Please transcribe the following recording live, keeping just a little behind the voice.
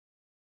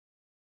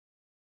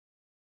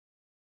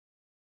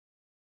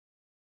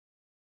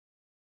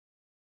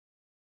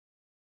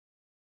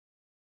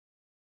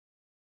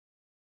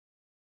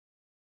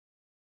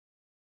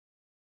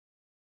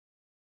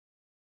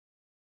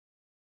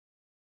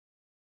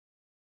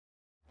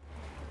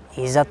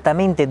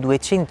Esattamente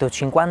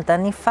 250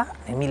 anni fa,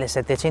 nel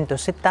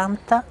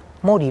 1770,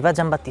 moriva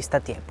Giambattista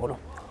Tiepolo,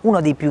 uno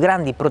dei più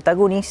grandi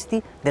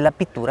protagonisti della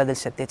pittura del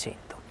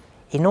Settecento.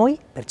 E noi,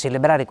 per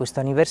celebrare questo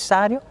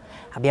anniversario,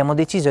 abbiamo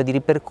deciso di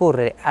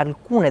ripercorrere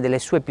alcune delle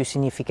sue più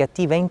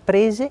significative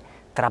imprese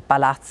tra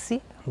palazzi,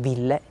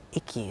 ville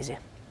e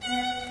chiese.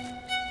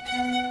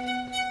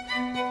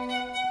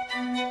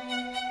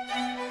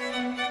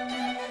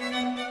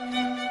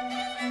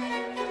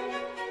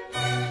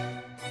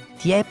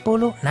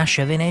 Tiepolo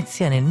nasce a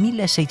Venezia nel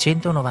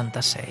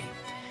 1696.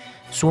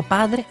 Suo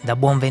padre, da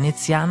buon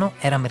veneziano,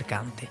 era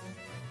mercante.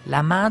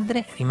 La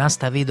madre,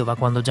 rimasta vedova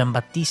quando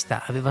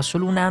Giambattista aveva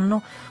solo 1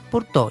 anno,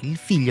 portò il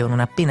figlio, non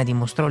appena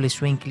dimostrò le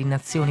sue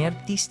inclinazioni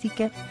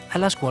artistiche,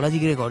 alla scuola di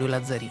Gregorio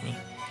Lazzarini,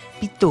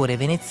 pittore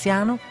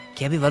veneziano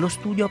che aveva lo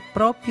studio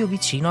proprio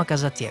vicino a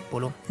casa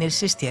Tiepolo, nel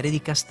sestiere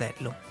di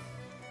Castello.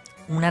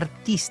 Un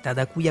artista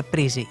da cui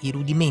apprese i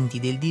rudimenti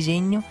del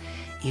disegno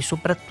e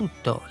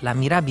soprattutto la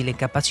mirabile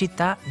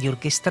capacità di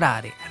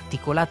orchestrare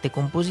articolate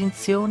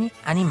composizioni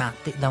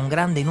animate da un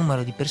grande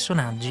numero di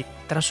personaggi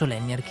tra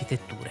solenni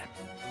architetture.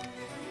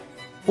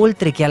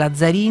 Oltre che a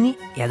Lazzarini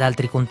e ad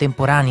altri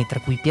contemporanei tra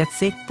cui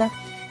Piazzetta,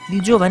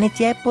 il giovane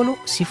Tiepolo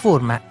si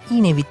forma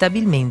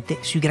inevitabilmente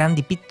sui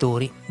grandi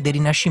pittori del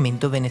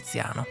Rinascimento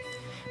veneziano,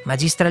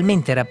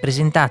 magistralmente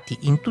rappresentati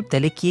in tutte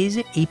le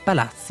chiese e i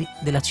palazzi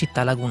della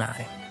città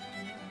lagunare.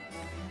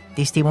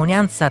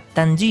 Testimonianza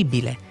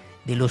tangibile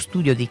dello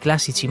studio dei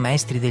classici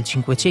maestri del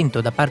Cinquecento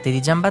da parte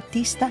di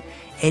Giambattista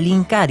è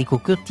l'incarico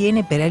che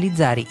ottiene per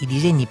realizzare i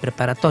disegni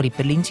preparatori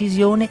per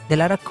l'incisione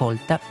della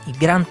raccolta Il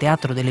Gran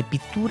Teatro delle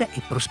Pitture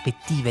e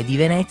Prospettive di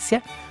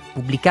Venezia,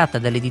 pubblicata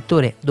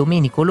dall'editore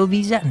Domenico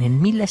Lovisa nel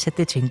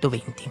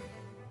 1720.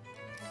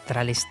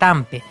 Tra le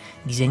stampe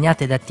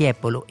disegnate da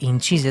Tiepolo e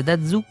incise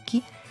da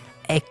Zucchi,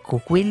 ecco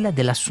quella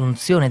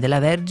dell'Assunzione della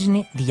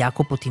Vergine di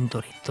Jacopo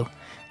Tintoretto,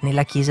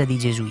 nella chiesa dei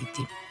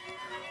Gesuiti.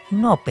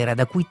 Un'opera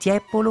da cui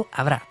Tiepolo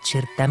avrà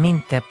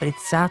certamente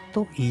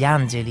apprezzato gli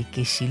angeli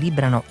che si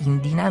librano in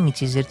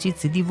dinamici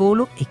esercizi di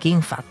volo e che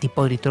infatti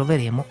poi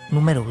ritroveremo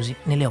numerosi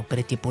nelle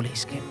opere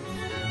tiepolesche.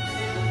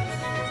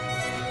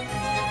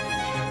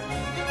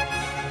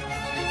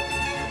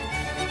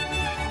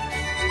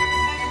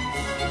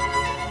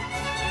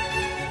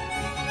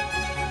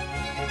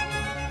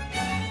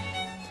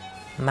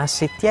 Ma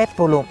se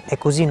Tiepolo è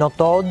così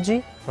noto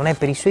oggi, non è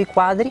per i suoi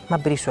quadri, ma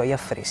per i suoi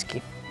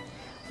affreschi.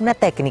 Una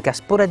tecnica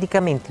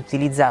sporadicamente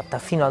utilizzata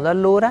fino ad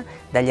allora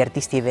dagli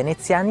artisti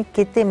veneziani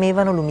che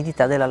temevano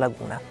l'umidità della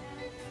laguna.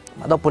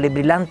 Ma dopo le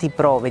brillanti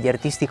prove di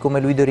artisti come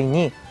Louis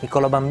Dorigny,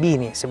 Nicola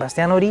Bambini e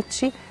Sebastiano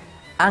Ricci,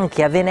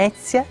 anche a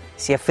Venezia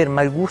si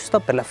afferma il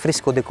gusto per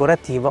l'affresco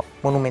decorativo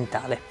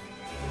monumentale.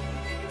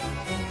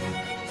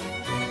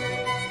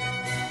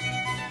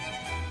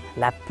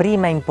 La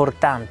prima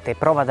importante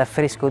prova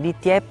d'affresco di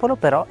Tiepolo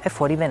però è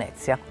fuori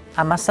Venezia,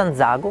 a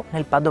Massanzago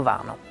nel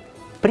Padovano.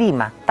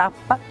 Prima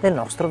tappa del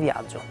nostro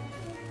viaggio.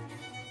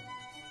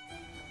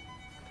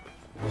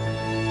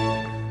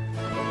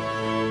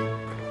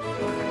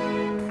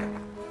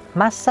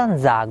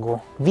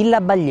 Massanzago,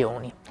 Villa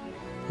Baglioni.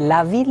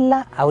 La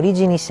villa ha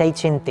origini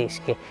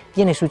seicentesche,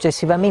 viene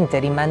successivamente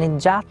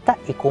rimaneggiata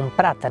e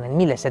comprata nel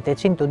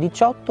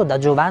 1718 da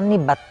Giovanni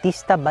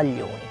Battista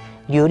Baglioni,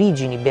 di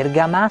origini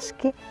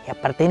bergamasche e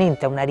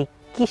appartenente a una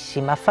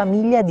ricchissima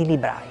famiglia di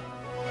librai.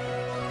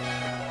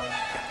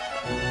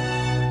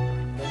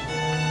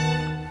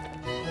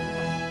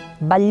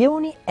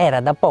 Baglioni era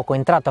da poco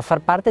entrato a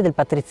far parte del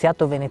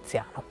patriziato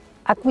veneziano,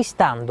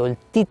 acquistando il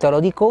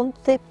titolo di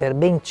conte per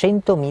ben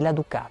 100.000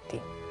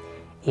 ducati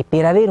e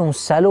per avere un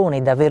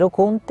salone da vero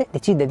conte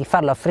decide di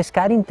farlo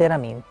affrescare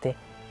interamente,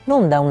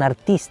 non da un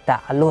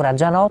artista allora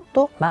già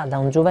noto, ma da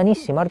un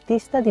giovanissimo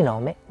artista di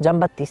nome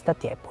Giambattista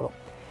Tiepolo,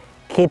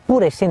 che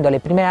pur essendo alle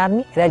prime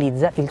armi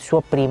realizza il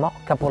suo primo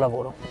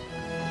capolavoro.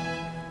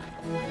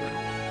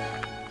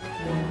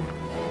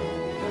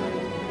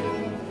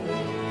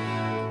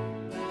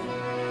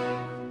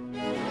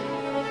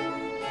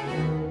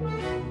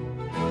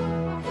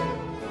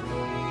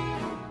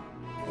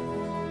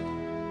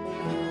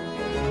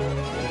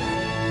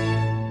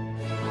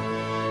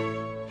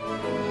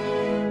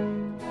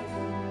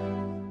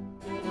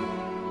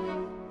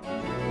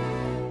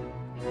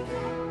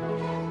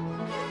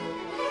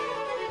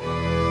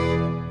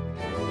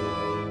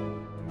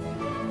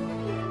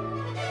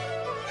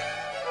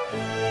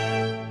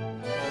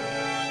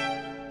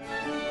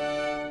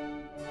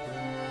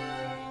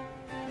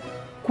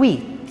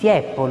 Qui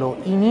Tiepolo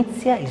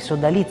inizia il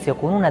sodalizio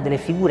con una delle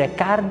figure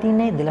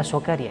cardine della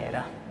sua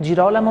carriera,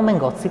 Girolamo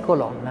Mengozzi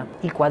Colonna,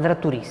 il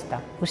quadraturista,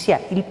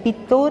 ossia il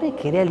pittore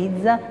che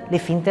realizza le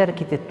finte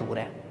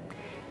architetture.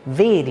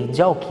 Veri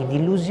giochi di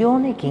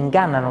illusione che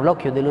ingannano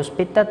l'occhio dello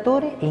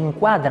spettatore e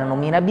inquadrano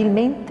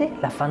mirabilmente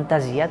la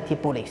fantasia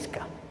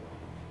tiepolesca.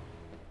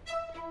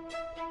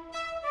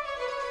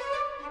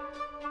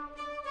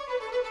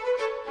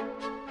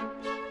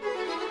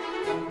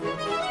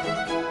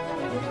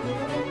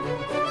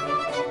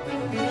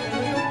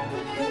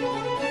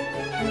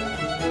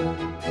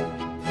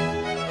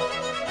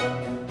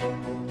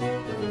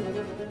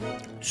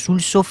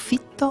 Sul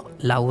soffitto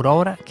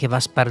l'aurora che va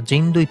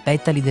spargendo i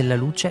petali della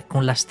luce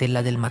con la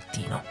stella del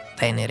mattino,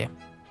 Venere.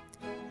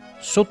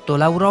 Sotto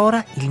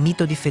l'aurora il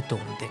mito di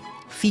Fetonte,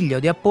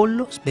 figlio di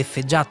Apollo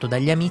sbeffeggiato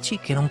dagli amici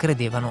che non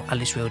credevano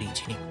alle sue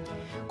origini.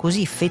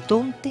 Così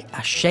Fetonte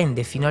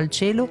ascende fino al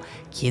cielo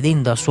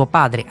chiedendo a suo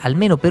padre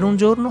almeno per un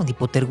giorno di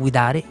poter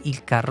guidare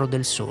il carro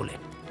del sole,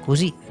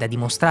 così da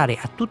dimostrare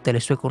a tutte le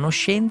sue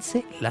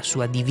conoscenze la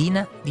sua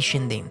divina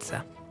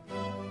discendenza.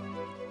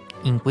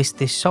 In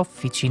queste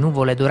soffici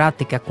nuvole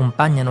dorate che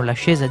accompagnano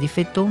l'ascesa di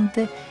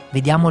Fetonte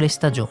vediamo le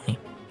stagioni.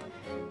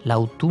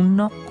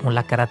 L'autunno con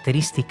la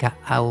caratteristica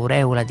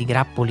aureola di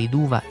grappoli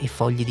d'uva e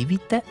fogli di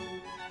vite,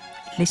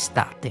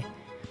 l'estate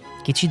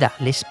che ci dà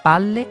le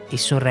spalle e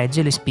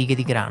sorregge le spighe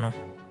di grano.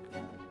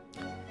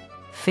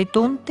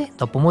 Fetonte,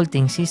 dopo molte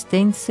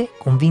insistenze,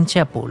 convince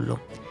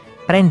Apollo,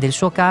 prende il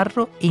suo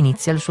carro e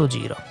inizia il suo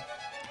giro.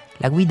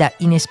 La guida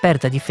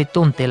inesperta di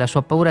Fetonte e la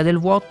sua paura del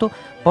vuoto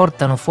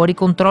portano fuori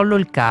controllo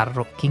il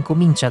carro, che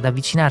incomincia ad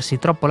avvicinarsi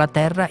troppo alla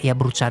terra e a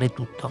bruciare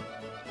tutto.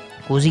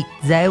 Così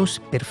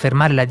Zeus, per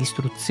fermare la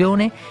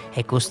distruzione,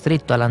 è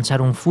costretto a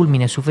lanciare un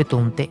fulmine su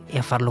Fetonte e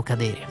a farlo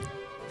cadere.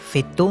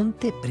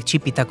 Fetonte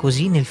precipita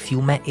così nel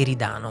fiume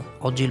Eridano,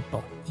 oggi il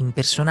Po,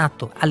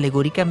 impersonato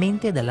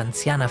allegoricamente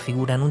dall'anziana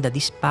figura nuda di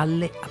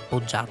spalle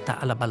appoggiata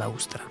alla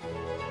balaustra.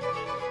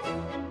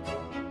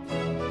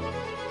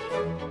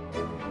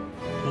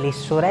 Le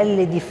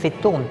sorelle di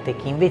Fetonte,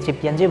 che invece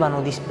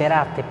piangevano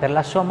disperate per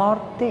la sua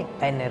morte,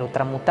 vennero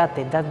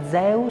tramutate da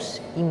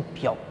Zeus in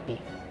pioppi,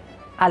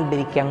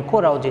 alberi che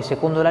ancora oggi,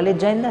 secondo la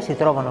leggenda, si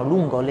trovano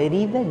lungo le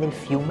rive del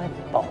fiume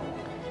Po.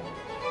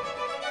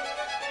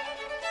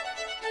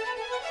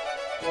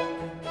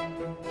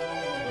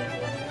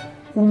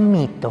 Un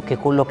mito che,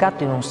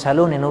 collocato in un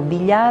salone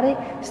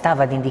nobiliare,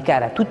 stava ad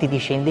indicare a tutti i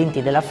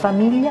discendenti della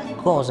famiglia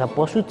cosa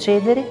può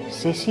succedere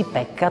se si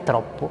pecca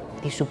troppo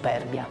di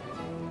superbia.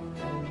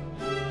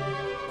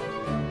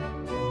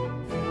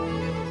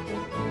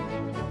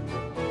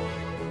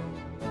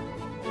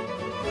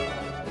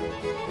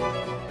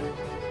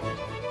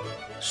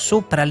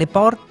 Sopra le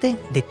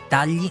porte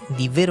dettagli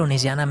di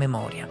veronesiana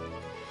memoria,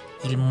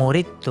 il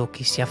moretto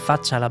che si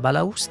affaccia alla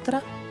balaustra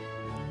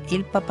e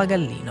il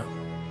pappagallino,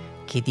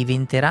 che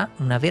diventerà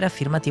una vera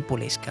firma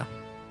tiepolesca.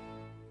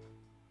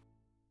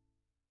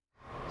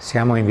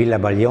 Siamo in Villa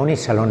Baglioni,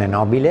 Salone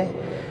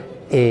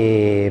Nobile,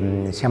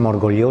 e siamo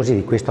orgogliosi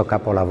di questo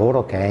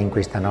capolavoro che è in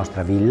questa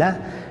nostra villa,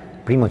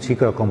 primo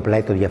ciclo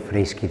completo di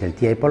affreschi del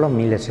Tiepolo,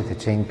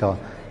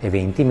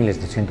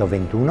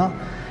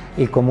 1720-1721.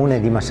 Il Comune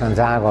di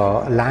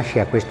Massanzago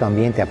lascia questo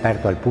ambiente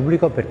aperto al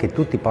pubblico perché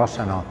tutti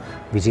possano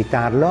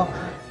visitarlo.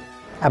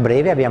 A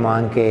breve abbiamo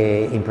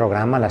anche in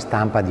programma la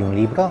stampa di un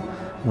libro,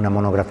 una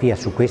monografia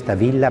su questa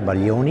villa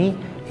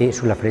Baglioni e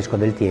sull'affresco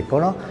del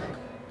Tiepolo.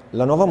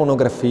 La nuova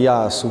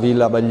monografia su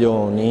Villa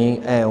Baglioni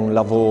è un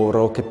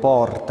lavoro che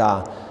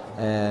porta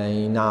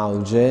in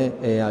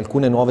auge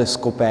alcune nuove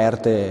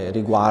scoperte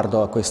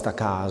riguardo a questa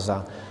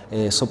casa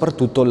e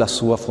soprattutto la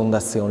sua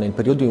fondazione, il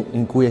periodo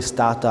in cui è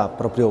stata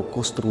proprio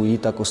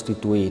costituita.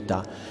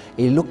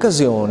 E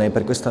l'occasione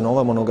per questa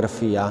nuova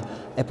monografia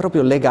è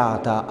proprio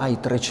legata ai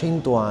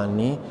 300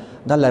 anni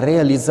dalla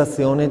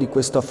realizzazione di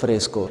questo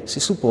affresco. Si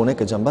suppone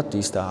che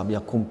Giambattista abbia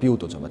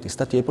compiuto,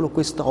 Giambattista Tiepolo,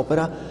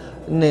 quest'opera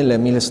nel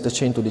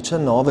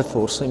 1719,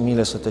 forse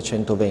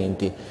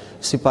 1720.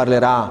 Si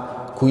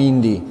parlerà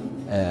quindi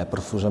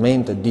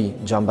profusamente di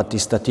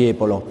Giambattista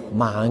Tiepolo,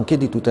 ma anche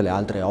di tutte le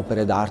altre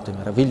opere d'arte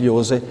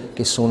meravigliose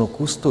che sono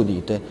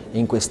custodite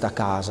in questa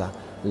casa,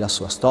 la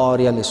sua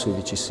storia, le sue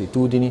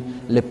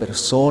vicissitudini, le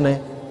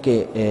persone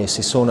che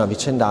si sono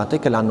avvicendate,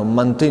 che l'hanno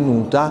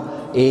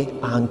mantenuta e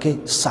anche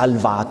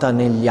salvata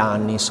negli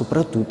anni,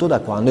 soprattutto da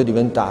quando è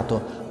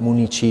diventato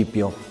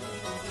municipio.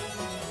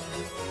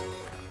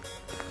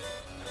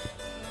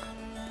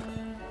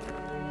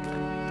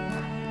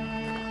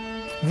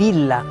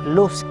 Villa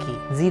Loschi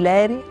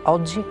Zileri,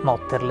 oggi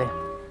Motterle.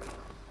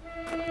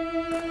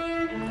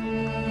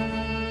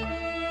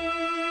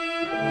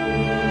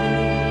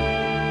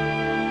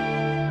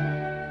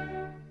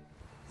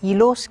 I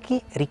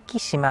Loschi,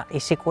 ricchissima e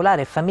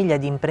secolare famiglia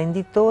di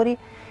imprenditori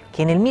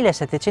che nel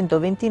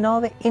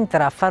 1729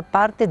 entra a far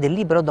parte del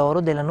libro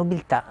d'oro della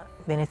nobiltà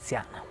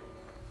veneziana.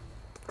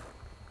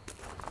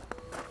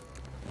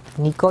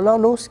 Niccolò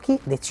Loschi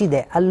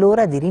decide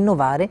allora di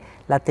rinnovare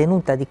la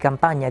tenuta di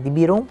campagna di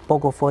Biron,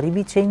 poco fuori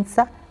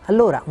Vicenza,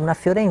 allora una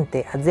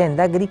fiorente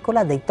azienda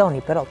agricola dai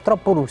toni però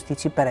troppo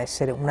rustici per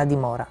essere una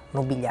dimora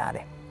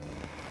nobiliare.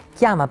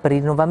 Chiama per il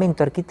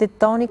rinnovamento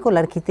architettonico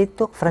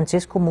l'architetto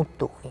Francesco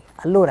Muttoni,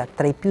 allora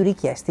tra i più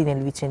richiesti nel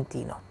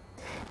Vicentino,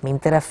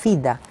 mentre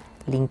affida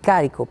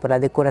l'incarico per la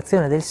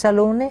decorazione del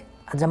salone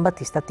a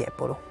Giambattista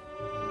Tiepolo.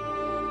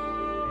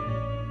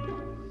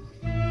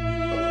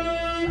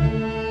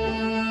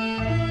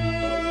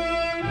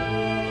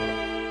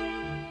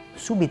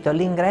 Subito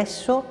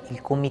all'ingresso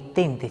il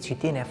committente ci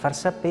tiene a far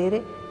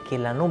sapere che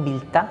la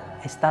nobiltà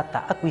è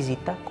stata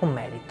acquisita con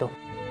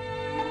merito.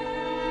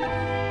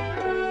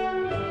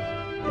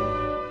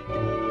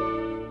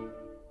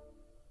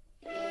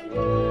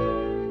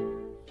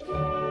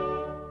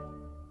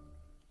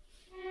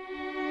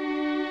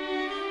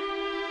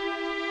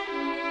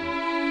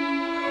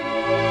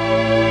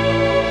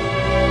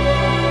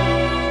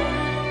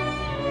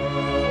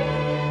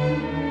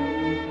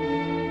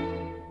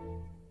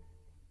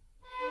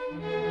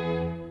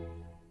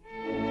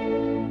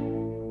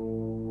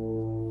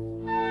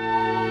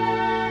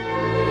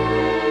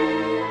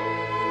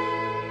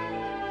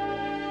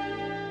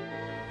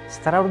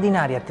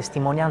 straordinaria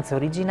testimonianza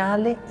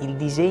originale il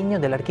disegno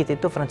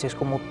dell'architetto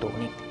Francesco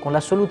Mottoni, con la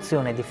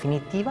soluzione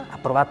definitiva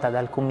approvata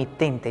dal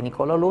committente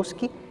Nicola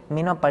Loschi,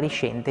 meno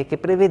appariscente, che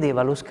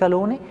prevedeva lo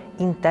scalone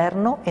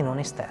interno e non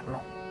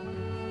esterno.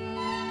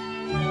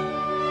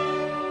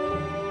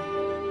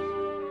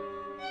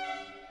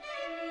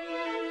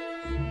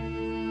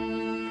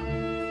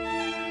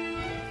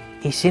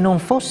 E se non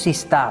fossi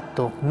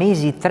stato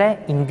mesi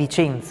 3 in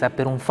Vicenza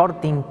per un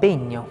forte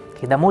impegno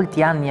che da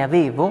molti anni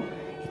avevo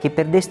e che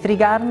per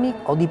destrigarmi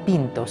ho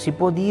dipinto, si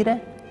può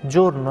dire,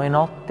 giorno e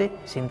notte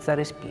senza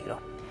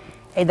respiro.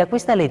 È da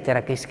questa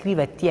lettera che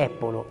scrive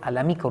Tiepolo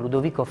all'amico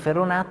Ludovico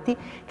Ferronati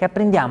che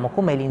apprendiamo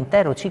come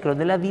l'intero ciclo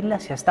della villa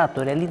sia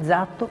stato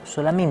realizzato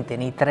solamente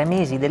nei 3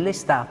 mesi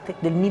dell'estate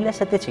del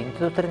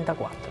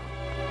 1734.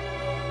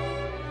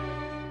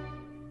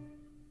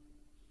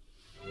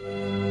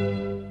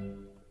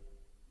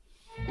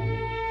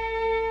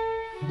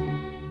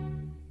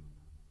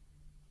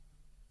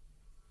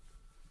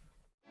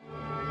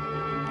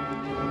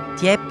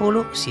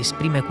 Tiepolo si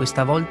esprime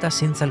questa volta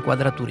senza il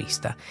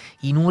quadraturista,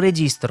 in un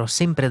registro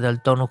sempre dal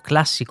tono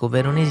classico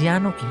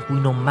veronesiano in cui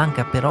non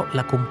manca però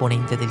la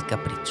componente del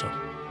capriccio.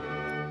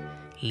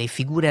 Le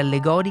figure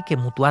allegoriche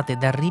mutuate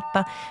da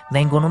Rippa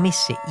vengono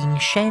messe in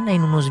scena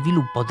in uno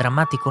sviluppo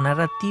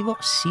drammatico-narrativo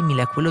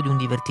simile a quello di un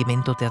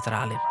divertimento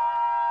teatrale.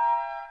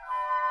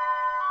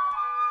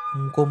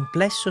 Un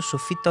complesso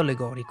soffitto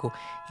allegorico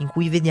in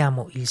cui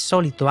vediamo il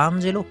solito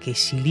angelo che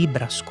si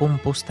libra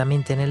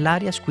scompostamente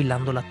nell'aria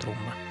squillando la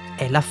tromba.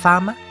 È la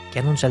fama che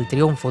annuncia il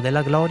trionfo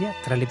della gloria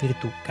tra le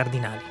virtù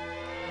cardinali.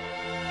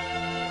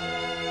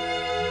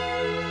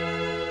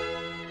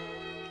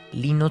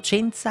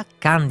 L'innocenza,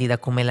 candida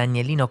come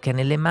l'agnellino che ha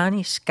nelle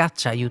mani,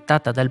 scaccia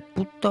aiutata dal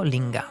putto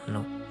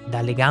l'inganno,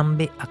 dalle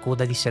gambe a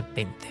coda di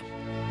serpente.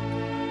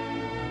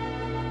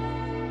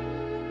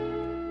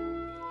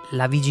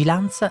 La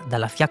vigilanza,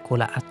 dalla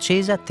fiaccola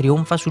accesa,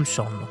 trionfa sul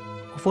sonno,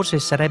 o forse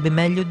sarebbe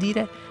meglio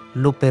dire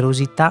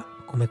l'operosità,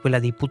 come quella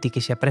dei putti che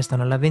si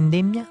apprestano alla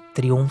vendemmia,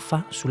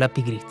 trionfa sulla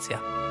pigrizia.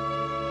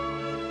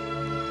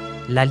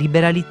 La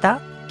liberalità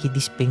che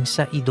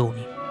dispensa i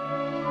doni.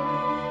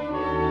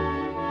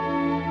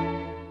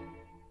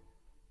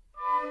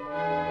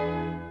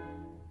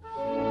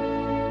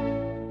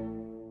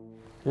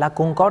 La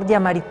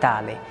concordia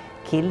maritale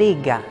che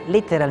lega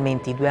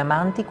letteralmente i 2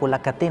 amanti con la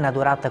catena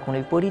dorata con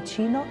il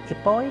cuoricino e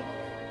poi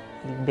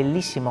il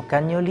bellissimo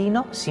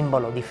cagnolino,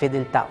 simbolo di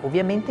fedeltà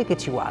ovviamente, che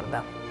ci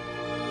guarda.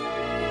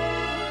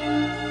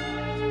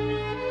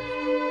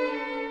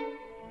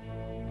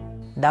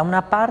 Da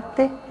una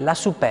parte la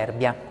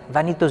superbia,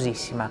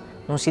 vanitosissima,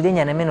 non si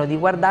degna nemmeno di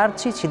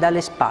guardarci, ci dà le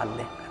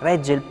spalle,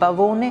 regge il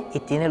pavone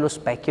e tiene lo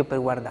specchio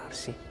per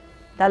guardarsi.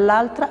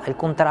 Dall'altra, al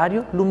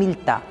contrario,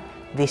 l'umiltà,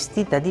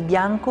 vestita di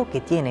bianco,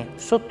 che tiene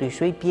sotto i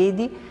suoi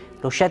piedi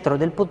lo scettro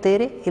del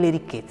potere e le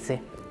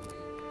ricchezze.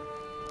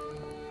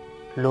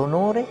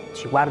 L'onore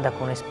ci guarda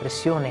con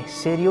espressione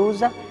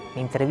seriosa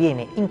mentre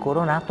viene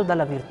incoronato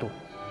dalla virtù.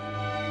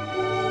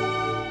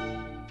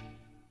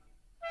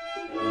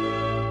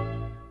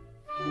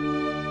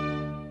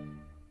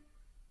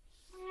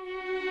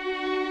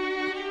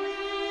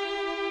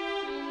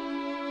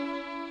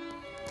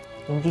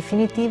 In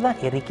definitiva,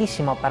 il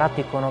ricchissimo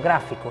apparato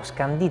iconografico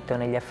scandito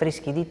negli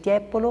affreschi di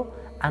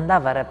Tiepolo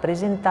andava a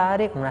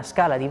rappresentare una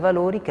scala di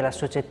valori che la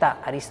società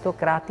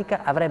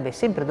aristocratica avrebbe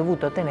sempre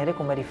dovuto tenere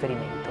come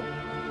riferimento.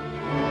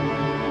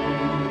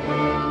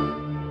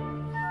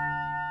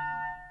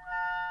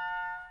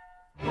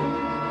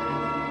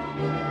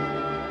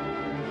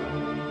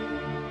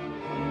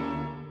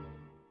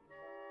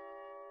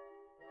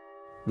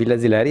 Villa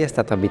Zileri è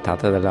stata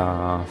abitata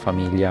dalla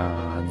famiglia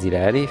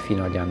Zileri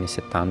fino agli anni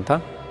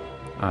 70,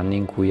 anni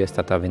in cui è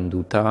stata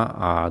venduta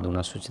ad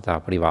una società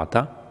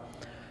privata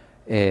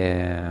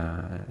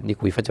di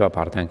cui faceva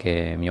parte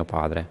anche mio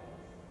padre.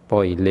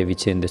 Poi le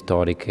vicende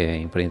storiche e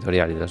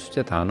imprenditoriali della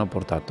società hanno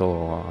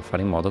portato a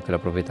fare in modo che la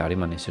proprietà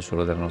rimanesse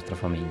solo della nostra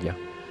famiglia.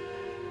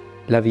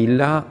 La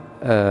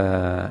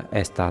villa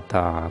è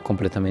stata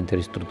completamente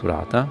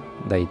ristrutturata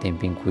dai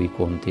tempi in cui i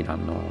conti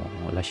l'hanno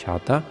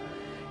lasciata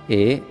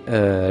e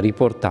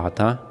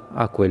riportata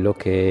a quello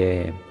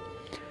che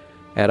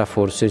era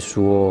forse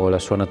la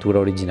sua natura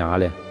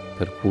originale,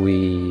 per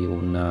cui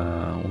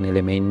un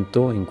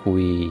elemento in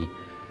cui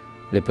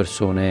le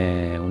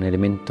persone, un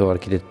elemento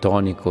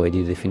architettonico e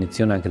di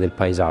definizione anche del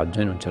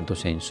paesaggio in un certo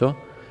senso,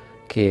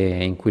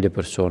 in cui le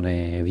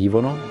persone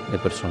vivono, le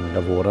persone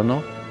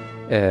lavorano,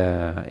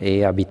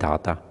 è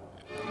abitata.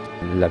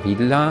 La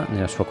villa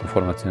nella sua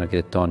conformazione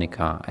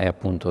architettonica è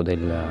appunto del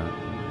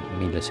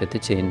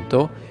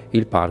 1700,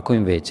 il parco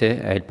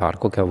invece è il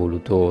parco che ha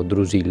voluto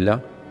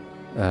Drusilla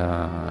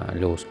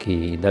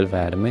Loschi dal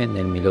Verme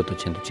nel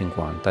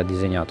 1850,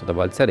 disegnato da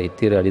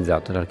Balzaretti e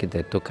realizzato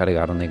dall'architetto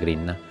Carregaro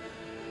Negrin.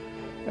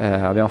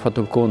 Abbiamo fatto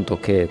il conto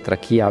che tra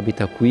chi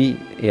abita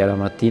qui e alla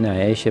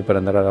mattina esce per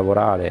andare a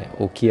lavorare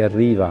o chi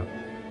arriva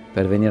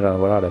per venire a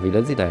lavorare a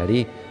Villa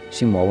Zileri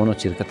si muovono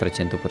circa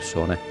 300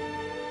 persone.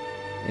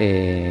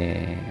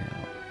 E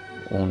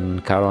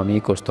Un caro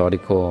amico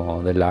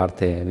storico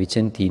dell'arte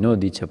vicentino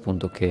dice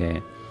appunto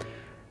che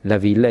la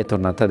villa è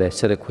tornata ad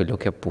essere quello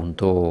che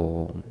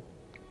appunto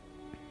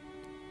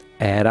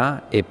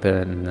era e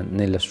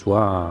nella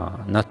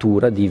sua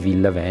natura di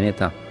villa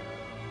veneta,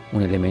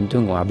 un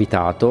elemento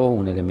abitato,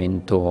 un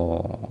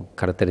elemento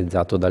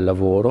caratterizzato dal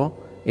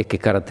lavoro e che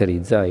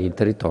caratterizza il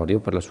territorio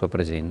per la sua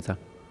presenza.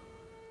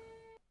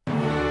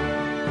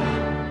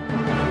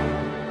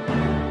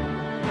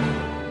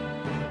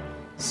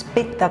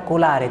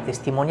 Spettacolare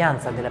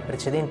testimonianza della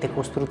precedente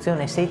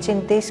costruzione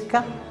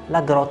seicentesca,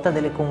 la Grotta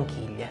delle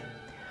Conchiglie.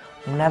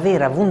 Una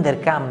vera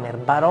Wunderkammer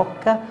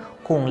barocca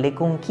con le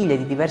conchiglie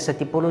di diversa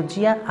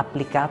tipologia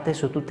applicate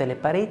su tutte le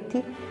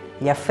pareti,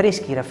 gli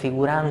affreschi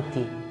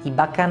raffiguranti i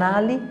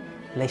baccanali,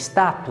 le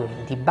statue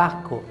di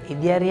Bacco e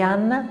di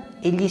Arianna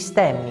e gli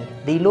stemmi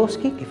dei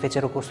Loschi che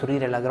fecero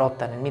costruire la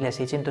grotta nel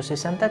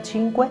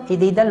 1665 e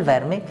dei Dal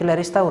Verme che la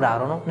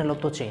restaurarono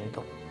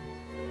nell'800.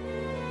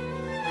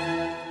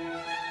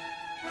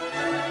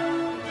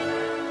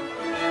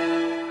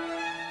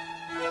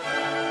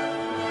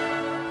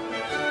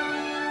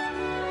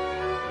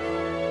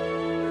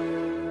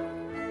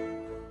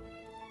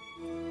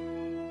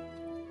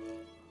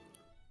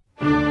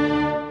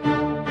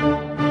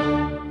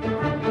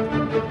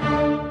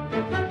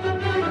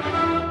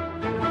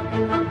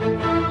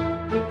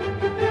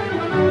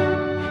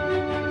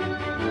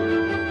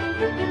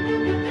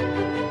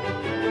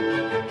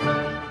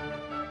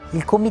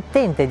 Il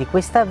committente di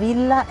questa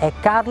villa è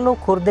Carlo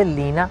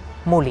Cordellina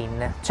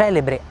Molin,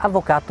 celebre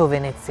avvocato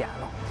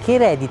veneziano, che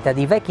eredita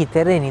di vecchi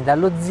terreni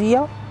dallo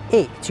zio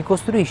e ci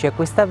costruisce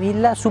questa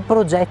villa su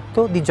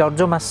progetto di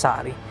Giorgio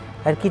Massari,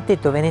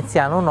 architetto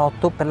veneziano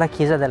noto per la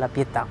Chiesa della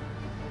Pietà.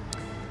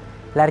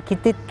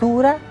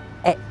 L'architettura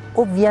è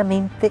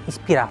ovviamente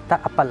ispirata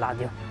a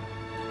Palladio.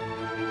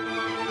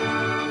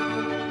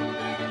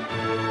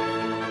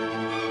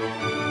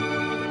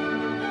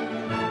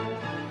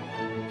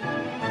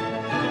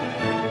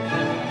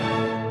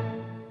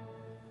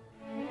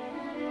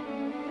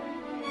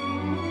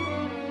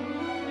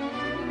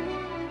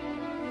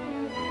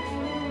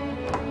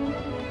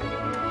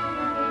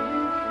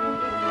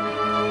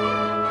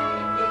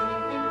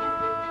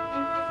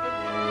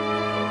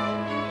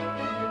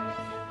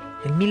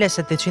 Nel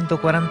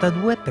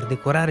 1742, per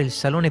decorare il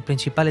salone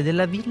principale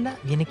della villa,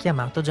 viene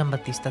chiamato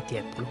Giambattista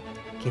Tiepolo,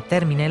 che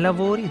termina i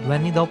lavori 2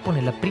 anni dopo,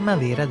 nella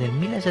primavera del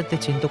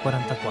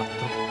 1744.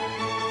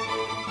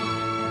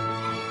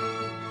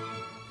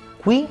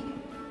 Qui,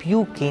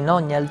 più che in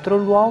ogni altro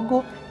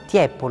luogo,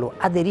 Tiepolo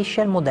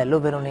aderisce al modello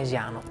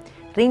veronesiano,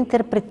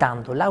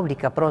 reinterpretando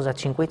l'aulica prosa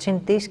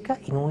cinquecentesca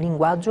in un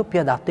linguaggio più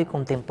adatto ai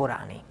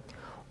contemporanei.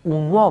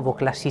 Un nuovo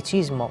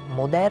classicismo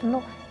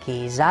moderno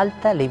che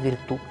esalta le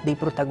virtù dei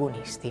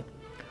protagonisti.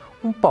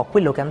 Un po'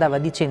 quello che andava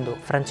dicendo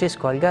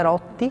Francesco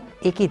Algarotti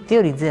e che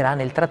teorizzerà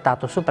nel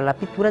trattato sopra la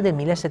pittura del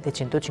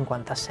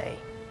 1756.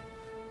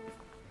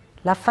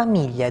 La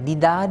famiglia di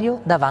Dario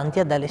davanti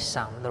ad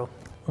Alessandro,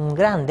 un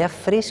grande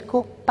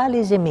affresco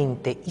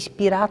palesemente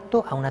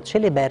ispirato a una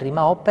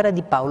celeberrima opera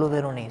di Paolo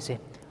Veronese,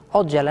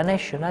 oggi alla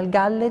National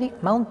Gallery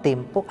ma un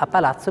tempo a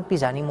Palazzo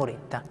Pisani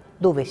Moretta,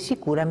 dove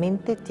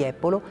sicuramente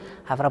Tiepolo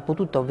avrà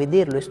potuto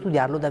vederlo e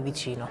studiarlo da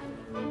vicino.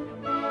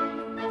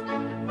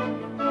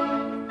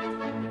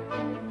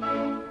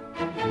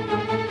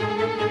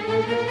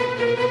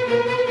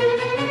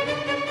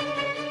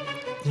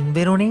 In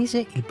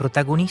veronese il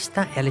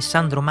protagonista è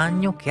Alessandro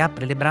Magno, che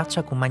apre le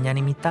braccia con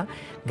magnanimità,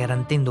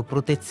 garantendo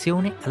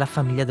protezione alla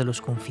famiglia dello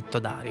sconfitto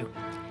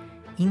Dario.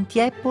 In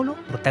Tiepolo,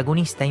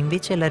 protagonista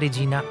invece è la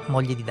regina,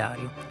 moglie di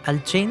Dario,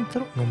 al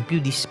centro, non più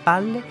di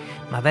spalle,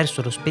 ma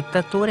verso lo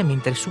spettatore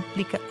mentre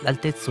supplica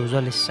l'altezzoso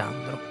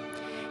Alessandro.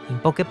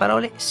 In poche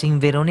parole, se in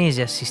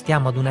veronese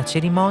assistiamo ad una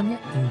cerimonia,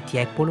 in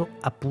Tiepolo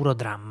a puro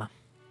dramma.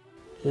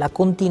 La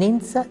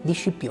continenza di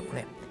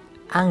Scipione.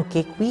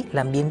 Anche qui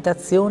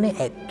l'ambientazione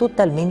è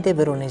totalmente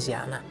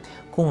veronesiana,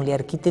 con le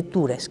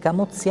architetture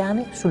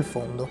scamoziane sul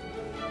fondo.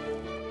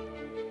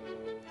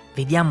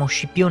 Vediamo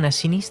Scipione a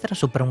sinistra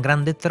sopra un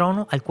grande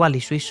trono al quale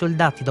i suoi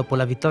soldati, dopo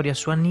la vittoria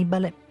su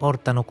Annibale,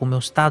 portano come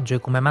ostaggio e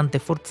come amante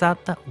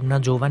forzata una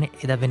giovane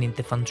ed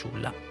avvenente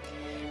fanciulla.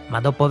 Ma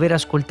dopo aver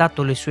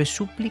ascoltato le sue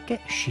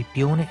suppliche,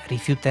 Scipione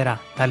rifiuterà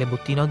tale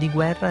bottino di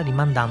guerra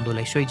rimandandola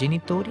ai suoi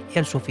genitori e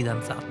al suo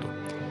fidanzato.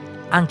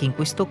 Anche in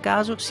questo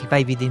caso si va a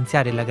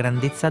evidenziare la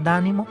grandezza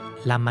d'animo,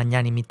 la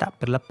magnanimità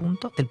per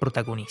l'appunto del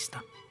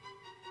protagonista.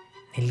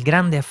 Nel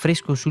grande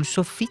affresco sul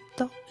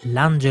soffitto,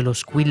 l'angelo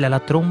squilla la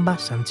tromba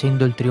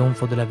sancendo il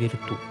trionfo della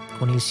virtù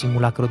con il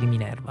simulacro di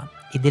Minerva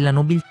e della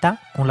nobiltà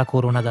con la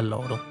corona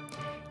d'alloro.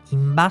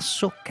 In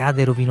basso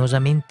cade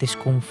rovinosamente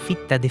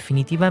sconfitta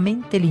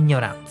definitivamente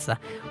l'ignoranza,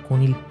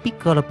 con il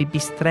piccolo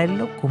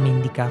pipistrello come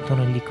indicato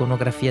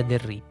nell'iconografia del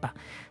Ripa,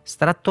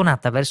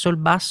 strattonata verso il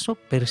basso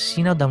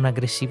persino da un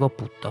aggressivo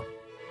putto.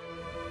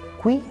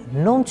 Qui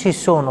non ci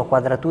sono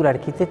quadrature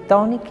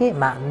architettoniche,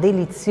 ma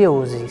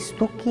deliziosi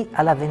stucchi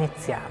alla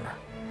veneziana.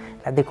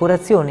 La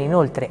decorazione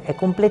inoltre è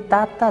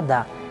completata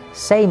da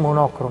 6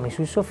 monocromi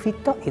sul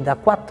soffitto e da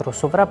 4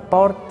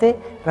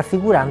 sovrapporte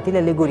raffiguranti le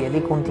allegorie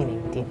dei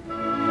continenti.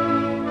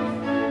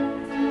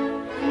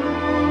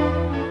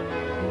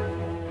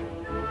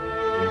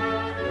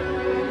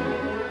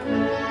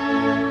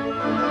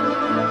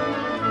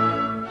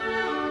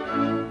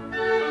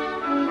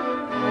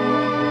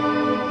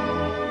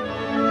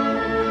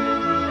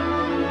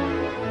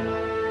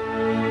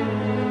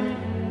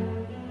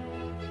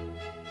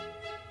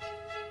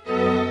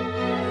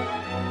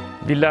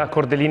 Villa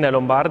Cordellina ai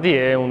Lombardi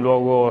è un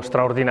luogo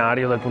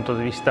straordinario dal punto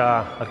di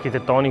vista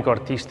architettonico,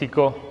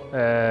 artistico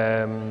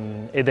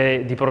ed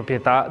è di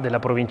proprietà della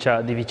provincia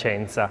di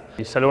Vicenza.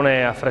 Il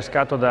salone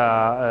affrescato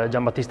da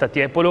Giambattista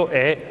Tiepolo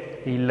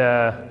è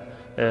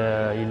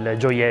il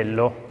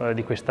gioiello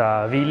di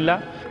questa villa.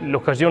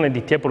 L'occasione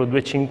di Tiepolo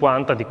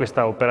 250, di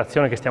questa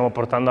operazione che stiamo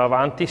portando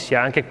avanti,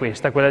 sia anche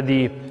questa, quella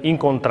di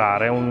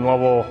incontrare un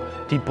nuovo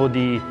tipo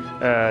di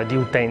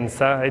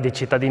utenza e di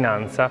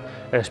cittadinanza,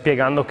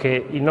 spiegando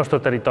che il nostro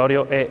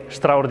territorio è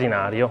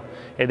straordinario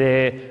ed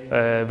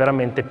è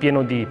veramente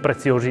pieno di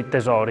preziosi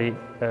tesori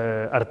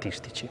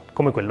artistici,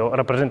 come quello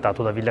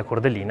rappresentato da Villa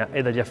Cordellina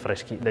e dagli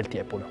affreschi del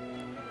Tiepolo.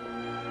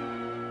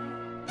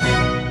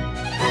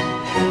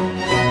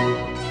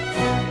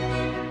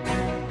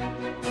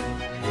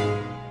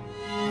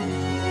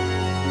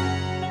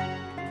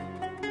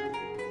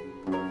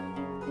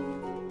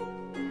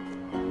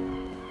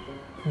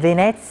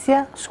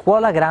 Venezia,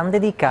 Scuola Grande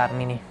dei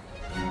Carmini.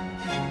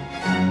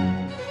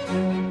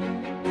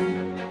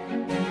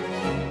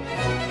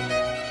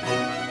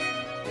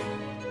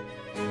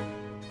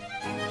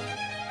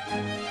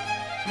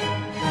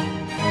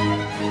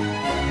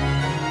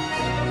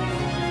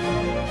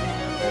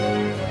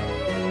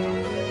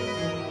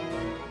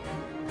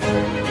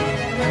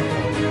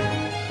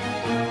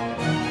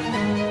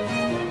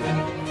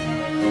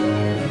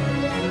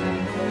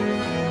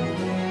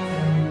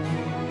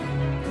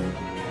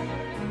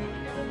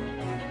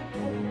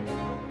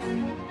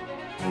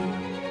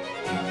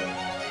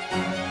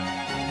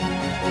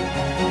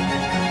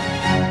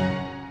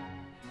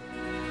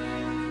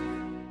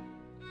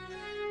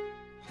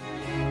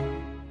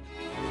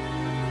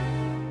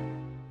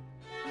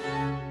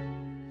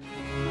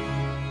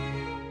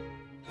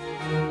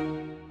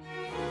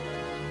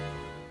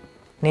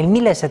 Nel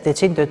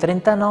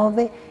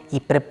 1739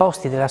 i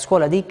preposti della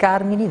Scuola dei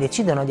Carmini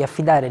decidono di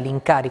affidare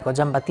l'incarico a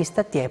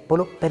Giambattista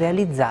Tiepolo per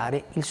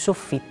realizzare il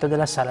soffitto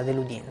della sala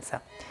dell'udienza.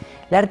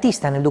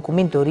 L'artista nel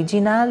documento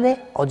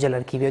originale, oggi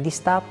all'Archivio di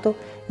Stato,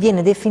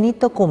 viene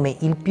definito come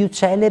il più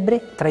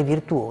celebre tra i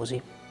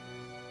virtuosi.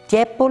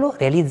 Tiepolo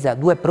realizza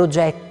 2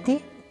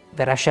 progetti,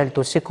 verrà scelto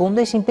il secondo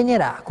e si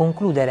impegnerà a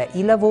concludere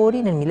i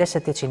lavori nel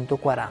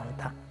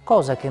 1740.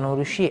 Cosa che non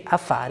riuscì a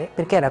fare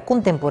perché era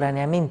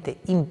contemporaneamente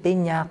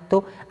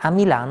impegnato a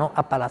Milano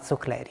a Palazzo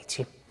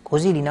Clerici.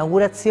 Così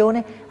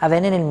l'inaugurazione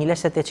avvenne nel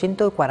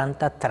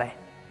 1743,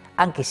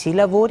 anche se i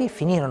lavori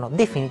finirono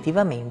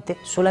definitivamente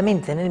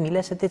solamente nel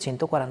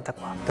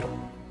 1744.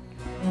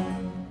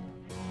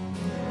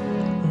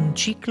 Un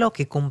ciclo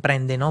che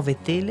comprende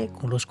 9 tele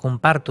con lo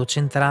scomparto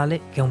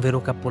centrale che è un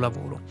vero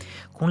capolavoro,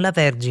 con la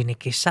Vergine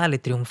che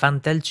sale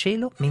trionfante al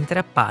cielo mentre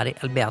appare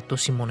al Beato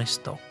Simone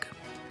Stock.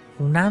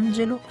 Un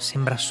angelo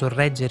sembra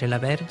sorreggere la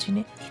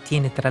Vergine e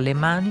tiene tra le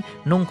mani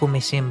non come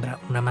sembra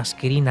una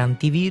mascherina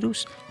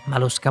antivirus, ma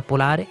lo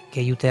scapolare che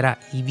aiuterà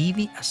i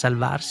vivi a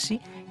salvarsi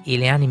e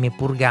le anime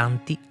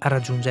purganti a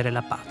raggiungere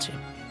la pace.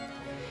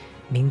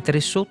 Mentre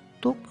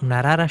sotto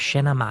una rara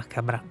scena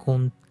macabra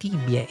con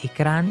tibie e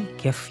crani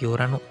che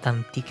affiorano da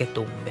antiche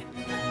tombe.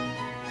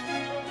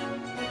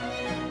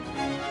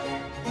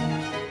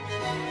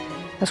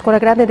 La Scuola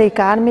Grande dei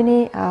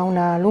Carmini ha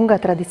una lunga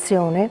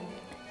tradizione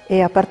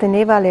e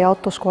apparteneva alle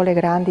 8 scuole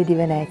grandi di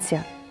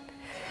Venezia.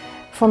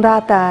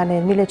 Fondata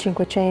nel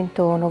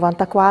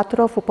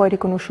 1594, fu poi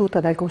riconosciuta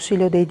dal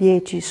Consiglio dei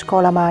 10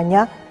 Scola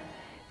Magna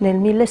nel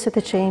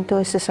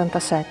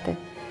 1767,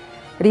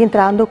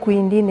 rientrando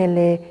quindi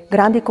nelle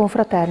grandi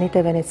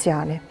confraternite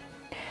veneziane.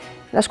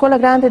 La Scuola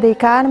Grande dei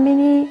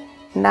Carmini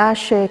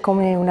nasce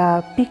come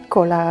una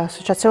piccola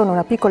associazione,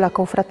 una piccola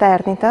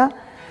confraternita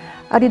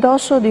a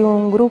ridosso di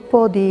un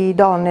gruppo di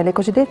donne, le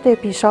cosiddette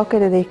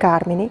Episochere dei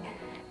Carmini,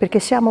 perché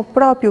siamo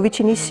proprio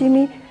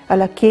vicinissimi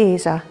alla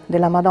chiesa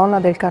della Madonna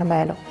del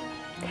Carmelo.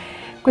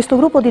 Questo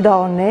gruppo di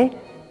donne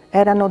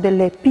erano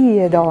delle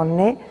pie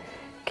donne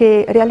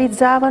che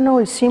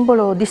realizzavano il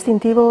simbolo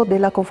distintivo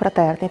della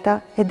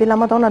confraternita e della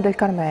Madonna del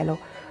Carmelo,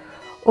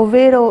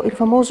 ovvero il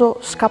famoso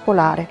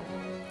scapolare.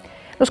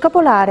 Lo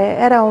scapolare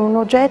era un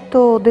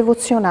oggetto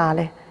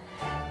devozionale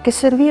che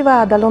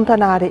serviva ad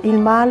allontanare il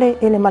male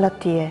e le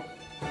malattie.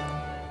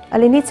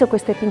 All'inizio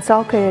queste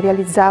pinzocche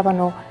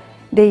realizzavano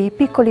dei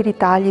piccoli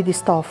ritagli di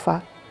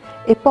stoffa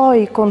e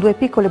poi con 2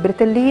 piccole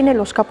bretelline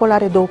lo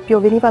scapolare doppio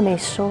veniva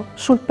messo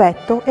sul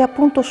petto e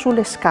appunto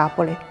sulle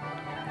scapole.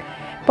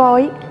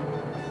 Poi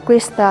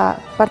questa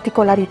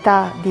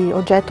particolarità di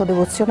oggetto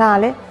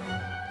devozionale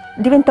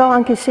diventò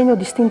anche il segno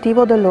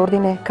distintivo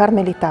dell'ordine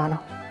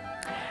carmelitano.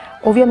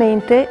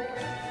 Ovviamente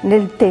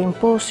nel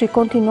tempo si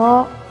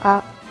continuò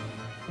a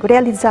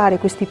realizzare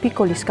questi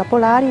piccoli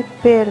scapolari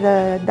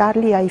per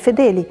darli ai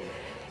fedeli,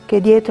 che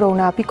dietro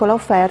una piccola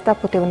offerta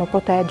potevano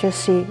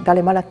proteggersi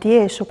dalle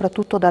malattie e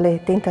soprattutto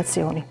dalle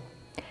tentazioni.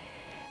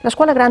 La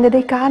Scuola Grande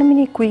dei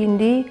Carmini,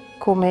 quindi,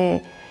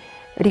 come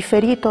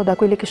riferito da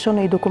quelli che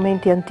sono i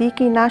documenti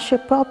antichi, nasce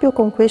proprio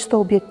con questo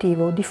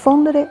obiettivo: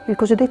 diffondere il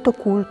cosiddetto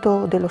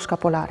culto dello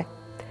scapolare.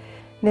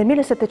 Nel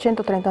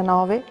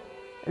 1739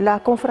 la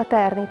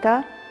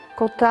confraternita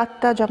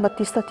contatta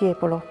Giambattista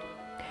Tiepolo,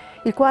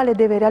 il quale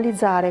deve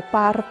realizzare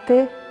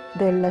parte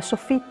del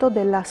soffitto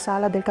della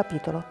sala del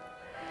capitolo.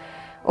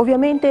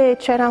 Ovviamente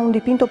c'era un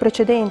dipinto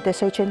precedente,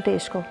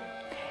 seicentesco.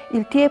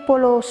 Il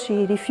Tiepolo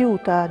si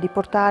rifiuta di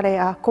portare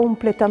a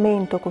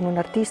completamento con un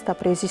artista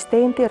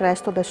preesistente il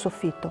resto del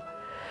soffitto.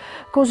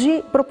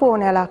 Così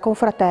propone alla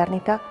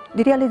confraternita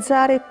di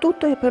realizzare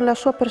tutto per la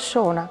sua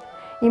persona,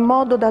 in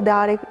modo da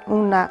dare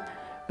un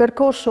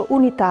percorso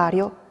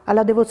unitario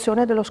alla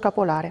devozione dello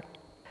scapolare.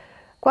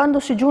 Quando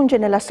si giunge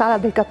nella sala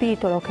del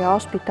capitolo, che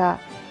ospita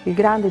il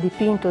grande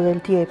dipinto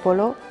del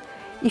Tiepolo,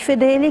 i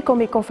fedeli,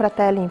 come i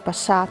confratelli in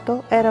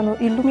passato, erano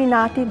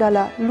illuminati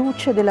dalla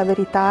luce della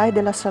verità e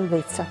della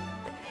salvezza.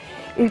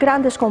 Il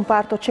grande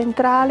scomparto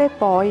centrale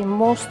poi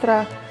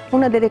mostra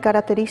una delle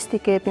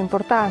caratteristiche più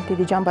importanti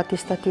di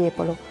Giambattista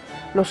Tiepolo: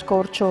 lo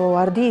scorcio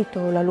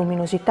ardito, la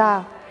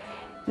luminosità,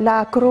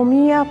 la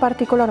cromia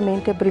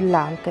particolarmente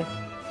brillante.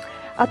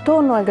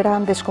 Attorno al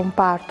grande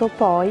scomparto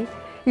poi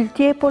il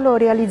Tiepolo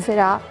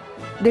realizzerà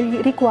degli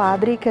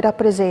riquadri che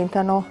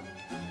rappresentano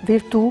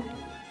virtù,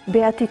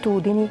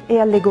 beatitudini e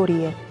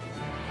allegorie.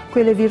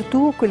 Quelle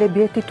virtù, quelle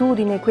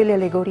beatitudini e quelle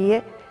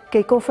allegorie che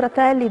i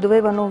confratelli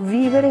dovevano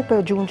vivere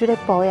per giungere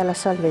poi alla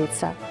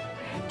salvezza.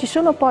 Ci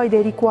sono poi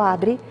dei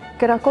riquadri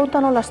che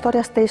raccontano la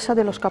storia stessa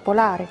dello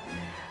scapolare,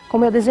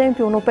 come ad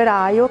esempio un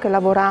operaio che,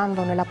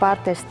 lavorando nella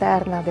parte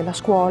esterna della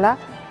scuola,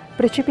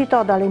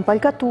 precipitò dalle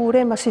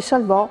impalcature ma si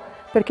salvò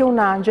perché un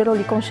angelo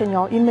gli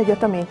consegnò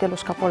immediatamente lo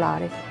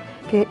scapolare,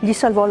 che gli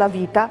salvò la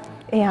vita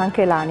e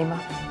anche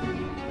l'anima.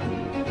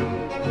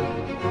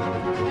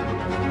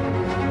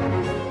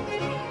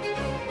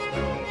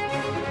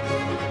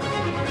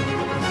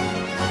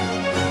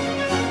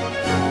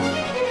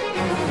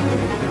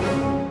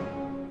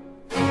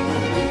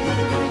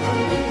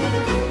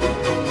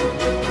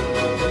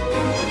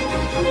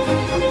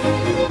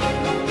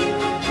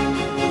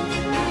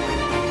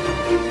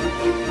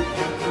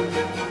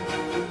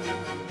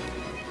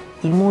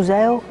 Il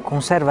museo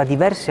conserva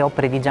diverse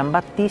opere di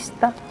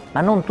Giambattista,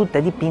 ma non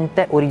tutte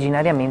dipinte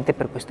originariamente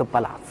per questo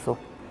palazzo.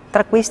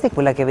 Tra queste,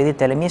 quella che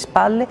vedete alle mie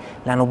spalle,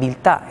 La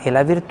nobiltà e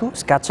la virtù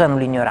scacciano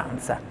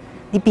l'ignoranza,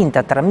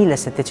 dipinta tra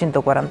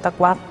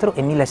 1744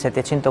 e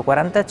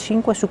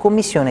 1745 su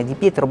commissione di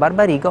Pietro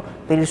Barbarigo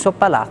per il suo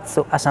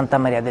palazzo a Santa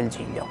Maria del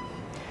Giglio.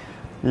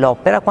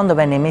 L'opera, quando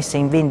venne messa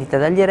in vendita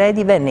dagli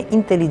eredi, venne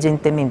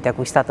intelligentemente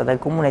acquistata dal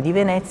Comune di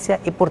Venezia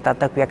e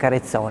portata qui a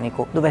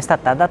Carezzonico, dove è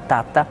stata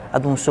adattata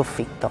ad un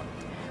soffitto.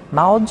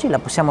 Ma oggi la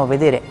possiamo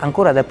vedere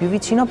ancora da più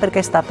vicino perché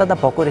è stata da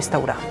poco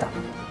restaurata.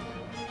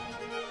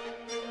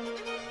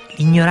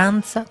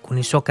 L'ignoranza, con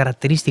il suo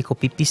caratteristico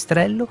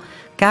pipistrello,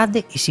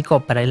 cade e si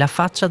copre la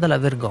faccia dalla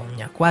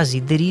vergogna,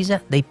 quasi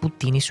derisa dai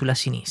puttini sulla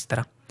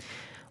sinistra.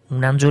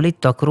 Un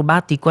angioletto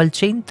acrobatico al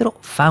centro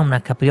fa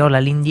una capriola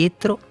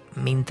all'indietro,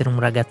 mentre un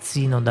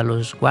ragazzino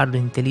dallo sguardo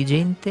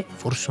intelligente,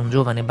 forse un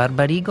giovane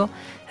Barbarigo,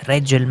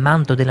 regge il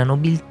manto della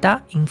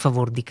nobiltà in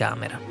favor di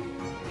camera.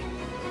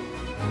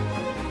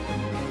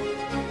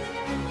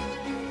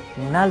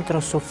 Un altro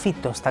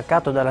soffitto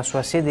staccato dalla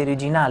sua sede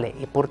originale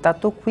e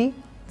portato qui,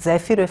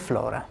 Zefiro e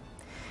Flora,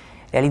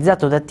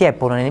 realizzato da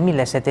Tiepolo nel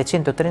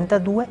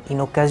 1732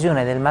 in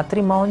occasione del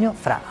matrimonio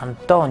fra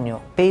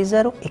Antonio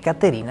Pesaro e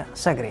Caterina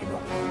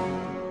Sagredo.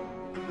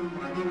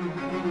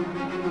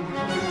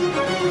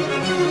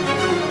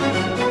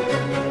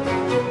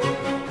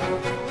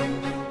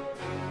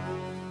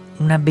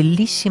 Una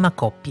bellissima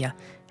coppia,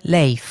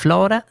 lei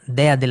Flora,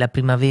 dea della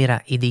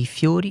primavera e dei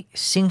fiori,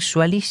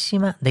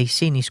 sensualissima dai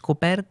seni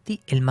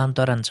scoperti e il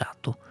manto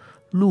aranciato.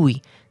 Lui,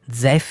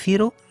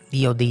 Zefiro,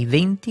 dio dei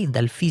venti,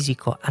 dal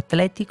fisico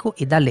atletico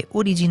e dalle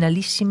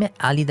originalissime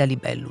ali da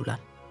libellula.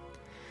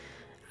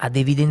 Ad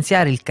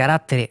evidenziare il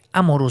carattere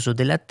amoroso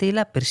della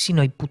tela,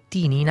 persino i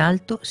puttini in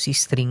alto si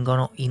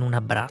stringono in un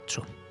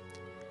abbraccio.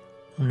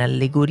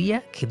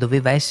 Un'allegoria che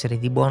doveva essere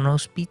di buon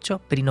auspicio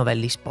per i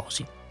novelli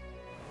sposi.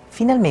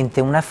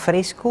 Finalmente un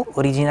affresco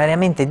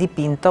originariamente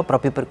dipinto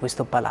proprio per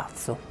questo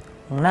palazzo.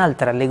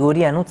 Un'altra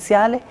allegoria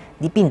nuziale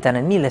dipinta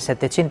nel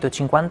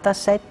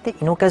 1757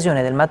 in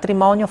occasione del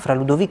matrimonio fra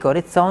Ludovico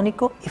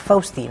Rezzonico e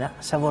Faustina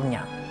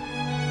Savorgnan.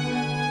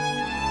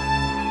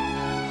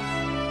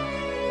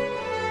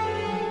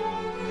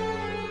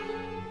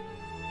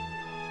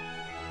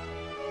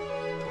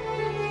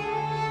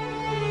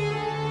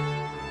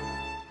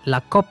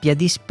 La coppia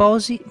di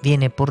sposi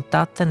viene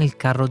portata nel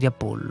carro di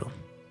Apollo.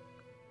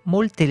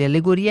 Molte le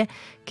allegorie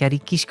che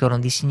arricchiscono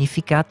di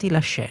significati la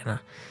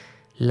scena.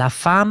 La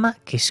fama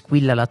che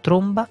squilla la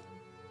tromba,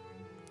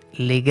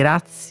 le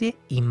grazie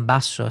in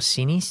basso a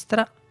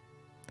sinistra,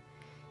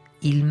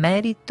 il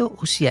merito,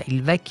 ossia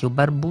il vecchio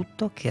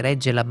barbutto che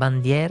regge la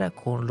bandiera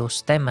con lo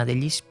stemma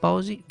degli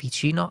sposi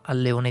vicino al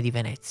leone di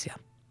Venezia.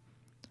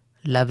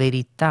 La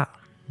verità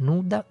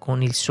nuda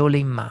con il sole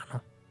in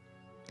mano.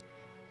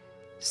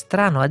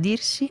 Strano a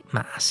dirsi,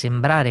 ma a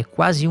sembrare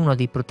quasi uno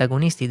dei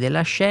protagonisti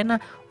della scena,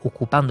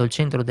 occupando il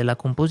centro della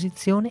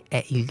composizione,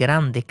 è il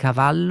grande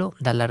cavallo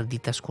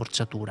dall'ardita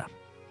scorciatura.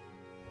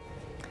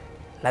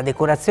 La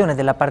decorazione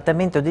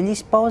dell'appartamento degli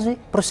sposi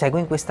prosegue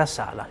in questa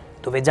sala,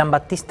 dove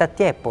Giambattista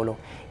Tiepolo,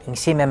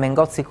 insieme a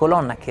Mengozzi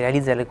Colonna che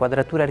realizza le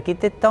quadrature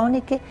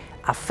architettoniche,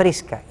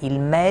 affresca il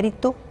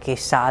merito che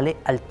sale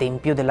al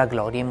Tempio della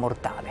Gloria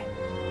Immortale.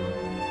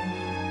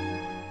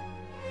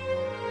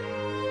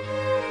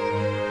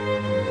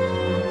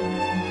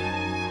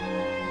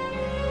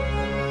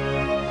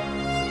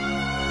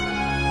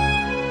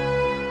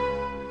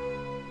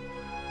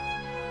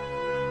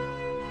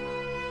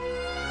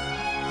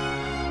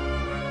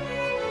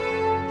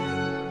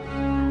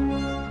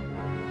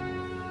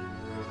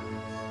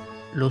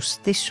 Lo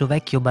stesso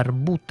vecchio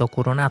barbutto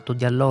coronato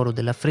di alloro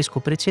dell'affresco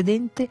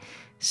precedente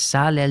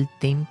sale al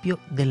Tempio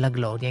della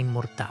Gloria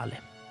Immortale.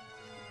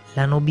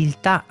 La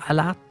nobiltà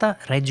alatta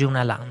regge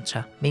una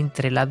lancia,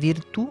 mentre la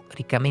virtù,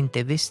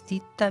 riccamente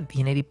vestita,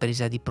 viene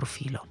ripresa di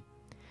profilo.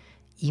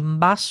 In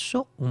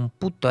basso un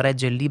putto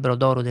regge il libro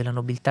d'oro della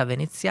nobiltà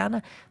veneziana,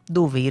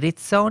 dove i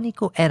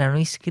rezzonico erano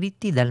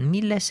iscritti dal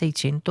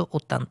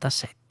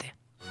 1687.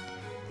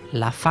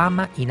 La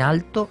fama in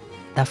alto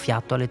dà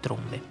fiato alle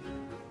trombe.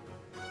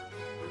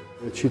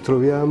 Ci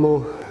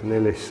troviamo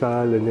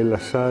nella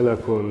sala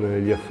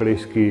con gli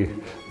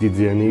affreschi di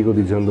Zianigo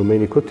di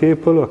Giandomenico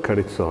Tiepolo a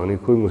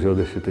Carezzonico, il Museo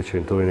del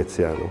Settecento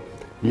veneziano.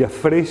 Gli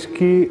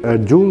affreschi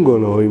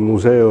aggiungono il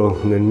museo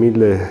nel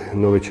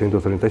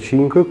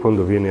 1935,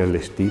 quando viene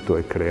allestito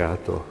e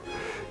creato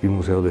il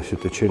Museo del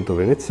Settecento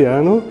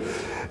veneziano,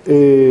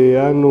 e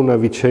hanno una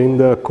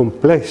vicenda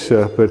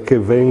complessa perché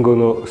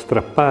vengono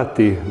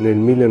strappati nel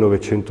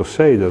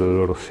 1906 dalla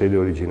loro sede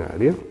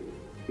originaria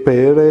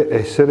per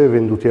essere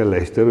venduti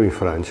all'estero, in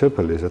Francia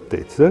per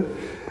l'esattezza.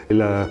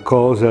 La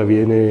cosa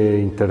viene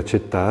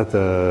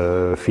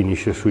intercettata,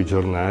 finisce sui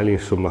giornali,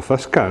 insomma fa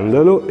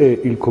scandalo,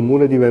 e il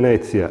Comune di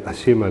Venezia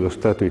assieme allo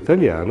Stato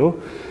italiano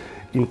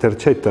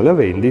intercetta la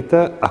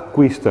vendita,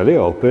 acquista le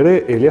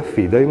opere e le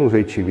affida ai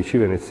musei civici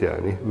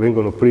veneziani.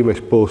 Vengono prima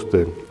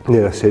esposte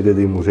nella sede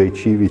dei musei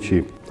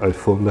civici al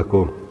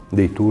Fondaco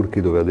dei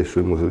Turchi, dove adesso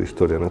è il Museo di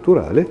Storia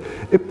Naturale,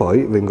 e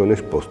poi vengono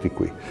esposti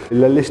qui.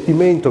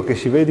 L'allestimento che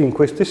si vede in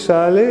queste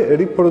sale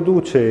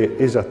riproduce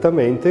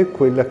esattamente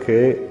quella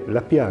che è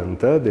la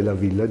pianta della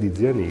villa di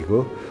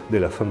Zianigo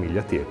della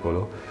famiglia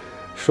Tiepolo.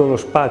 Sono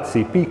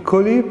spazi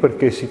piccoli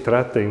perché si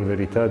tratta in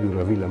verità di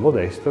una villa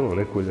modesta, non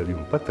è quella di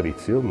un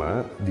patrizio,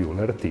 ma di un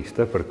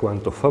artista, per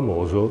quanto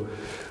famoso,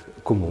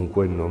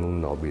 comunque non un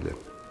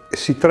nobile.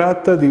 Si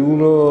tratta di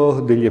uno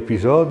degli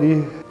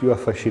episodi più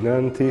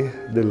affascinanti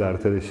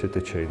dell'arte del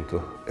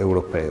Settecento,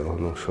 europeo,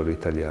 non solo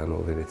italiano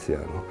o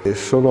veneziano.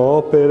 Sono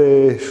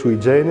opere sui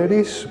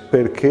generis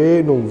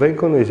perché non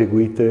vengono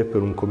eseguite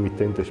per un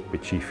committente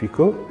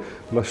specifico,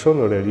 ma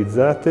sono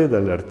realizzate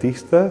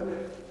dall'artista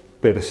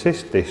per se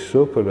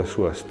stesso, per la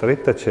sua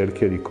stretta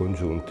cerchia di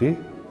congiunti,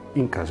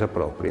 in casa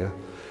propria.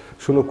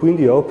 Sono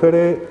quindi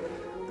opere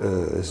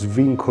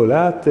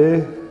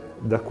svincolate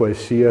da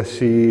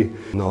qualsiasi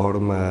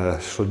norma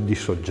di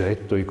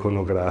soggetto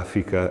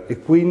iconografica, e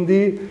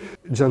quindi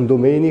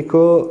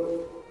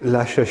Giandomenico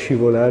lascia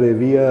scivolare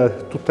via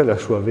tutta la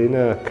sua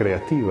vena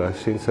creativa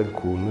senza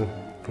alcun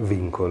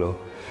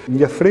vincolo.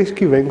 Gli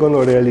affreschi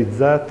vengono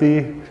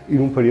realizzati in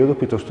un periodo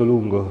piuttosto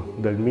lungo,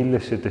 dal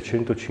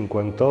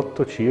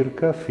 1758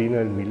 circa fino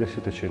al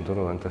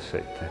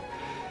 1797.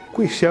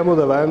 Qui siamo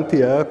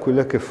davanti a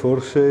quella che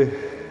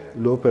forse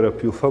l'opera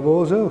più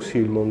famosa, ossia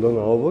il Mondo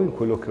Novo, in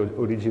quello che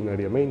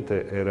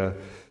originariamente era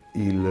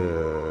il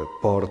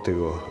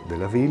portico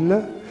della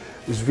villa.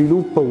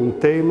 Sviluppa un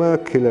tema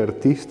che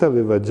l'artista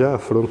aveva già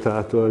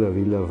affrontato alla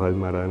villa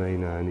Valmarana ai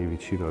Nani,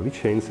 vicino a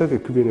Vicenza, che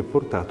qui viene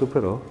portato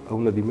però a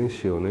una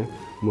dimensione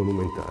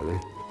monumentale.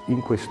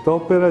 In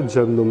quest'opera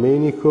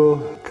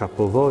Giandomenico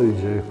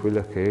capovolge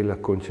quella che è la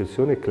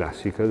concezione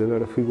classica della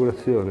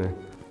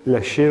raffigurazione. La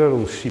scena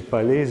non si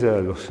palesa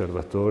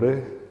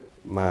all'osservatore,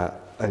 ma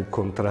al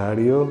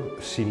contrario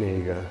si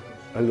nega.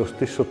 Allo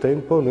stesso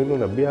tempo noi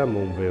non abbiamo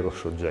un vero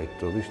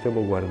soggetto, noi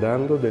stiamo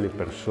guardando delle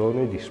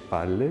persone di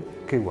spalle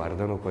che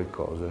guardano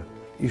qualcosa.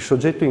 Il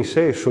soggetto in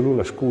sé è solo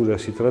una scusa,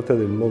 si tratta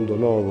del mondo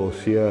nuovo,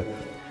 ossia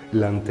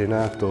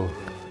l'antenato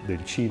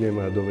del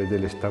cinema, dove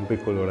delle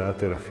stampe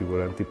colorate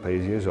raffiguranti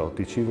paesi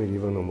esotici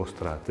venivano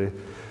mostrate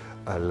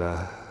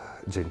alla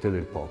gente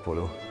del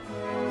popolo.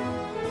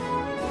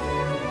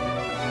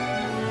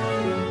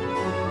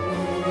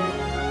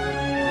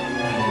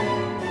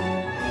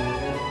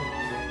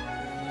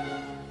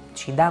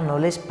 Ci danno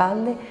le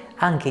spalle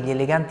anche gli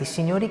eleganti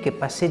signori che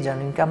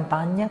passeggiano in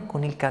campagna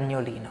con il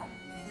cagnolino.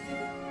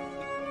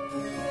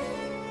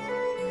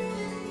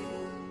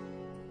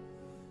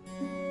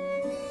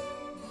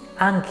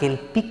 Anche il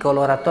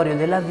piccolo oratorio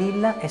della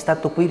villa è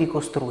stato qui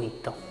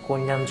ricostruito,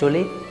 con gli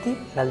angioletti,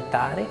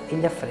 l'altare e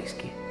gli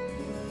affreschi.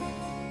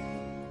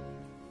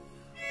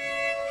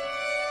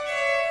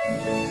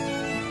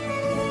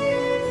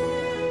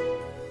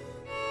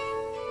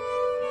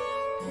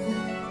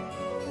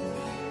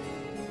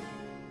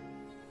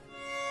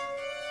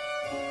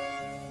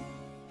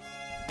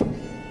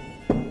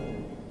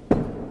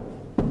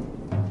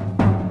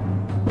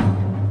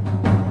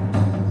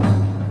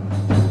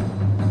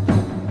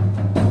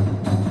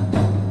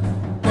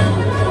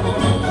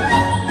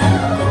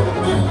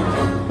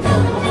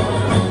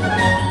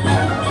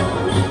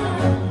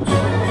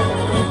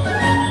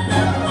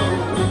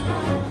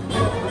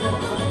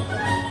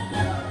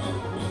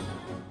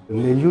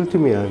 Negli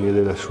ultimi anni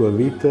della sua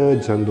vita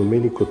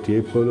Giandomenico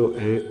Tiepolo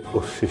è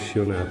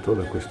ossessionato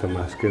da questa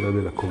maschera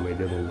della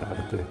commedia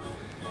dell'arte.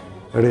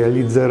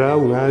 Realizzerà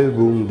un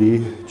album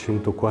di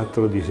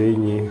 104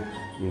 disegni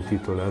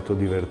intitolato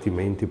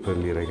Divertimenti per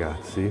i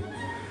ragazzi,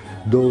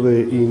 dove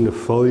in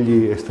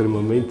fogli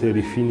estremamente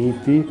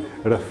rifiniti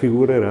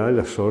raffigurerà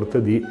la sorta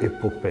di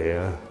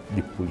epopea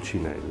di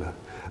Pulcinella.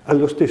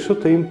 Allo stesso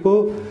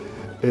tempo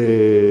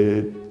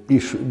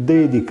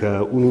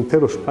dedica un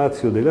intero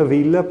spazio della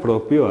villa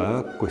proprio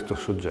a questo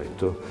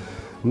soggetto.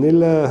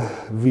 Nella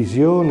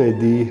visione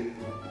di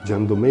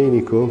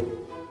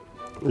Giandomenico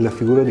la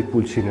figura di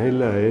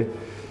Pulcinella è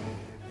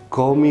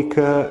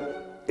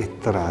comica e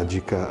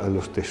tragica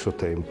allo stesso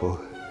tempo.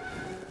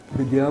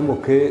 Vediamo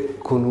che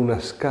con una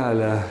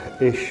scala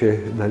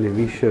esce dalle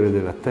viscere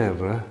della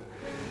terra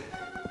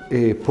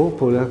e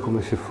popola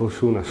come se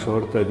fosse una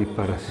sorta di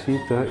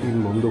parassita il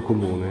mondo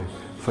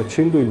comune,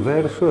 facendo il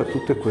verso a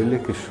tutte quelle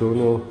che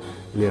sono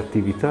le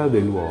attività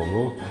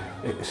dell'uomo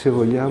e, se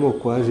vogliamo,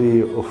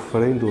 quasi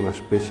offrendo una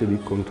specie di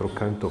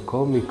controcanto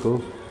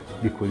comico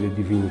di quelle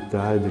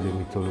divinità e delle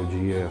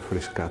mitologie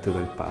affrescate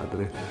dal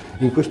padre.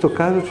 In questo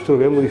caso ci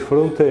troviamo di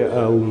fronte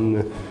a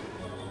un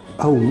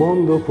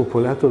mondo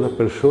popolato da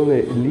persone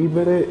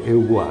libere e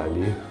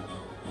uguali,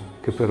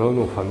 che però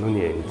non fanno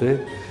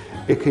niente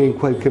e che in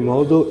qualche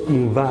modo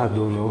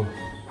invadono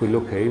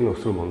quello che è il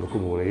nostro mondo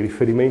comune. Il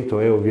riferimento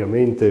è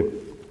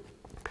ovviamente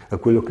a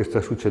quello che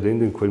sta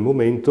succedendo in quel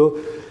momento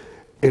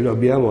e lo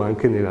abbiamo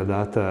anche nella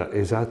data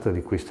esatta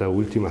di questa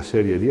ultima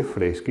serie di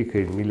affreschi, che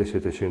è il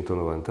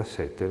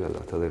 1797, la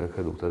data della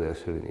caduta della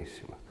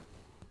Serenissima.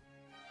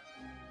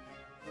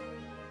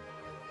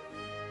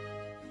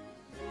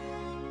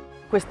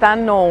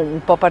 Quest'anno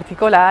un po'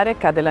 particolare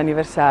cade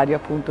l'anniversario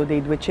appunto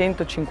dei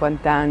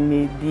 250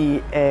 anni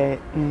di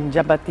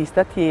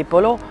Giambattista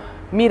Tiepolo.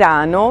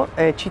 Mirano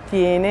ci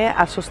tiene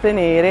a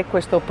sostenere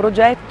questo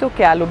progetto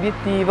che ha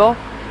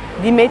l'obiettivo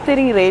di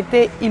mettere in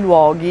rete i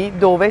luoghi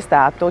dove è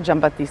stato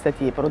Giambattista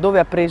Tiepolo, dove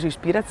ha preso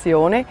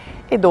ispirazione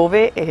e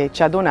dove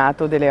ci ha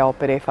donato delle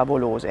opere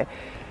favolose.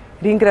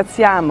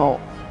 Ringraziamo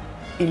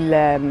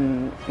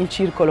il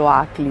Circolo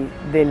ACLI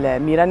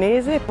del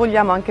Miranese,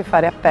 vogliamo anche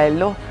fare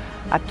appello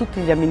a tutti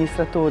gli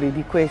amministratori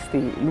di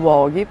questi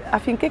luoghi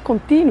affinché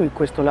continui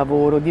questo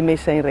lavoro di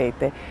messa in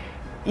rete.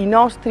 I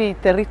nostri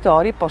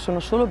territori possono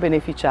solo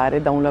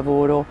beneficiare da un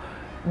lavoro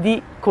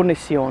di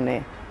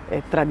connessione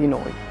tra di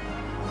noi.